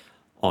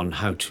on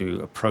how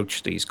to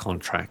approach these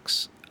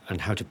contracts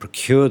and how to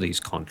procure these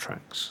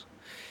contracts,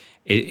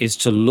 is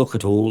to look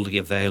at all the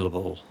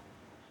available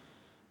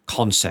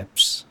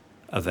concepts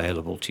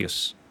available to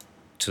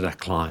that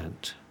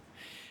client,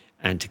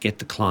 and to get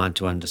the client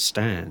to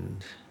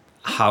understand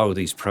how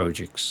these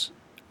projects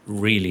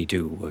really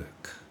do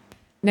work.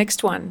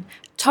 Next one,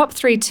 top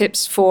 3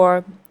 tips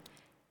for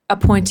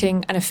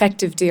appointing an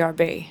effective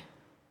DRB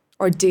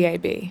or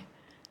DAB.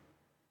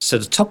 So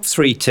the top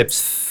 3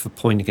 tips for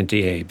appointing a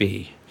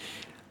DAB,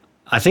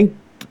 I think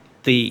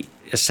the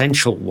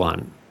essential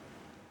one,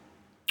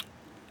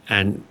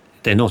 and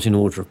they're not in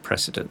order of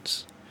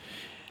precedence,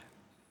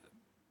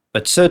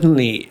 but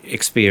certainly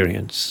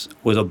experience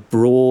with a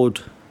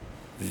broad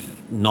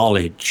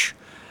knowledge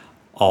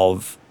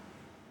of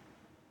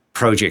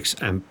projects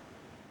and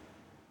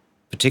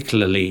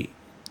particularly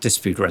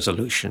dispute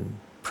resolution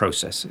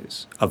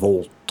processes of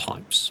all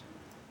types.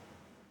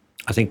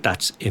 I think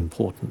that's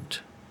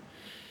important.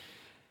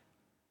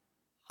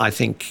 I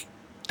think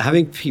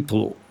having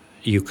people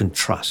you can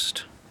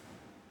trust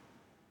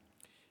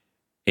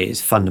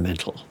is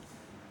fundamental,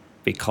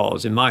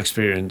 because in my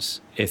experience,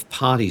 if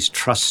parties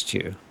trust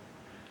you,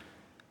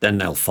 then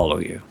they'll follow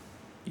you,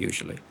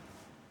 usually.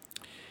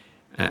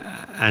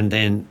 And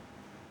then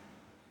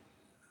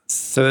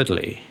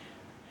thirdly,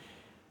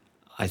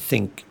 I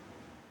think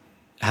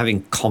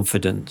having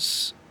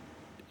confidence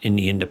in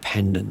the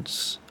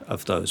independence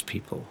of those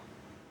people,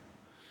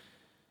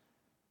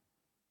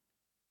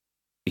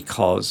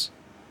 because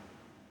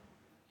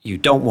you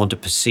don't want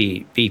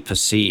to be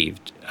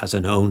perceived as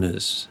an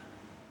owner's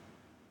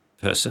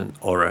person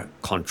or a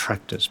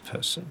contractor's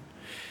person.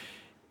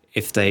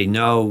 If they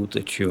know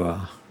that you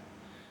are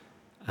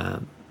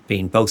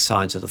being both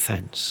sides of the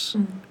fence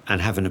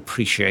and have an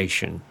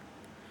appreciation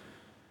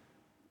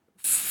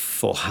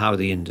for how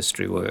the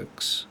industry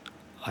works,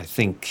 I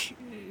think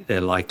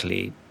they're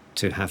likely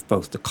to have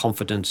both the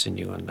confidence in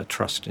you and the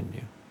trust in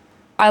you.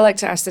 I like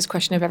to ask this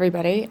question of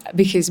everybody,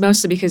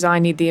 mostly because I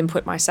need the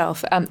input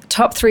myself.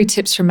 Top 3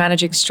 tips for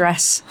managing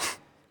stress.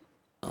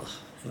 Well,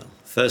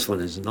 first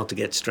one is not to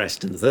get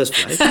stressed in the first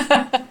place,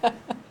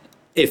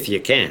 if you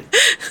can.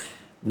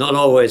 Not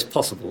always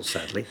possible,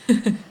 sadly.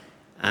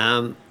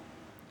 I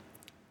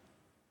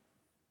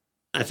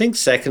think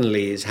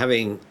secondly is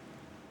having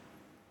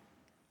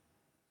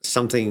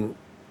something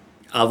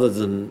other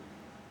than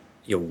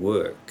your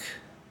work,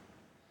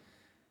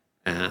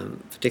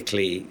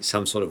 particularly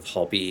some sort of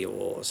hobby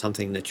or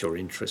something that you're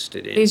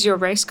interested in. These are your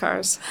race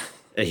cars.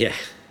 Yeah.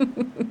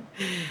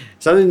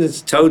 Something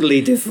that's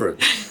totally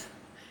different.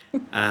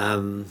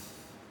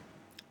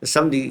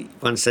 Somebody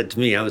once said to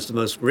me I was the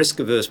most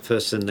risk-averse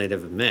person they'd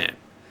ever met,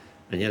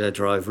 and yet I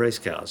drive race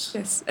cars.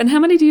 Yes. And how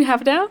many do you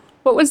have now?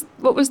 What was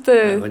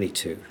the... Only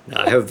 2. No,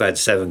 I have about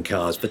 7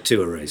 cars, but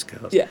 2 are race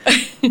cars. Yeah.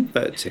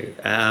 About 2.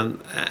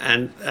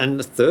 And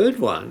the third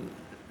one,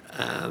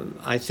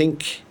 I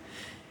think,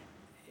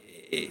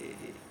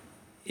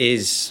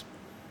 is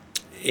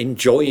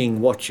enjoying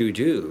what you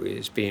do,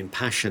 is being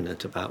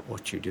passionate about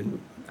what you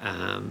do.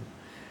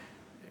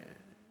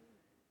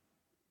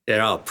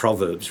 There are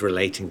proverbs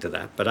relating to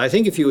that, but I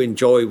think if you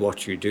enjoy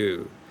what you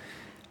do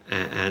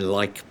and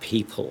like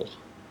people,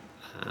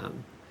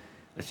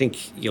 I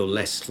think you're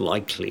less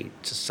likely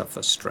to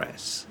suffer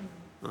stress.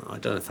 I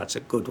don't know if that's a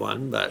good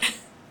one, but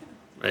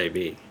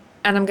maybe.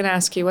 And I'm going to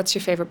ask you, what's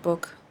your favorite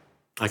book?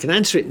 I can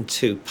answer it in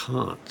 2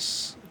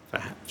 parts,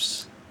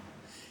 perhaps.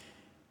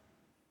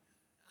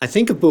 I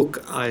think a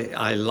book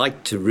I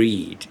like to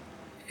read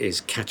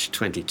is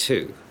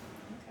Catch-22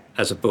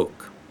 as a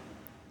book.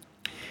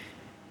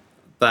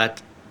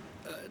 But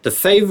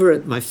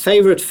my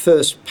favorite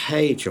first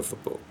page of a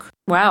book.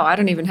 Wow, I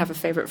don't even have a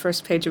favorite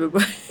first page of a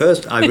book.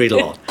 First, I read a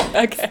lot.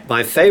 Okay.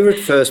 My favorite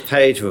first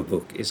page of a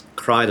book is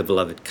Cry the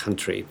Beloved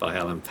Country by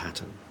Alan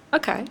Paton.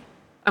 Okay.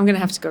 I'm going to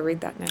have to go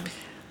read that now.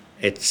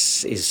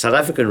 He's a South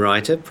African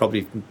writer,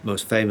 probably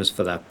most famous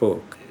for that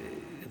book.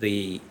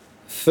 The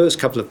first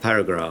couple of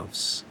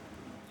paragraphs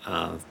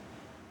are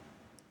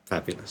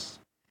fabulous.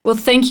 Well,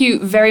 thank you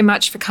very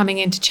much for coming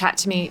in to chat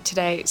to me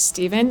today,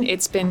 Stephen.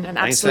 It's been an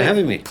Thanks for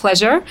having me. absolute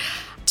pleasure.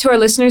 To our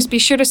listeners, be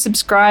sure to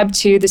subscribe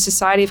to the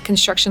Society of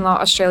Construction Law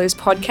Australia's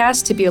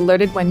podcast to be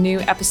alerted when new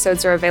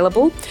episodes are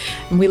available.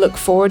 And we look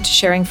forward to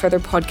sharing further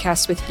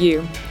podcasts with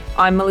you.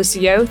 I'm Melissa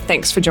Yeo.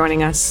 Thanks for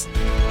joining us.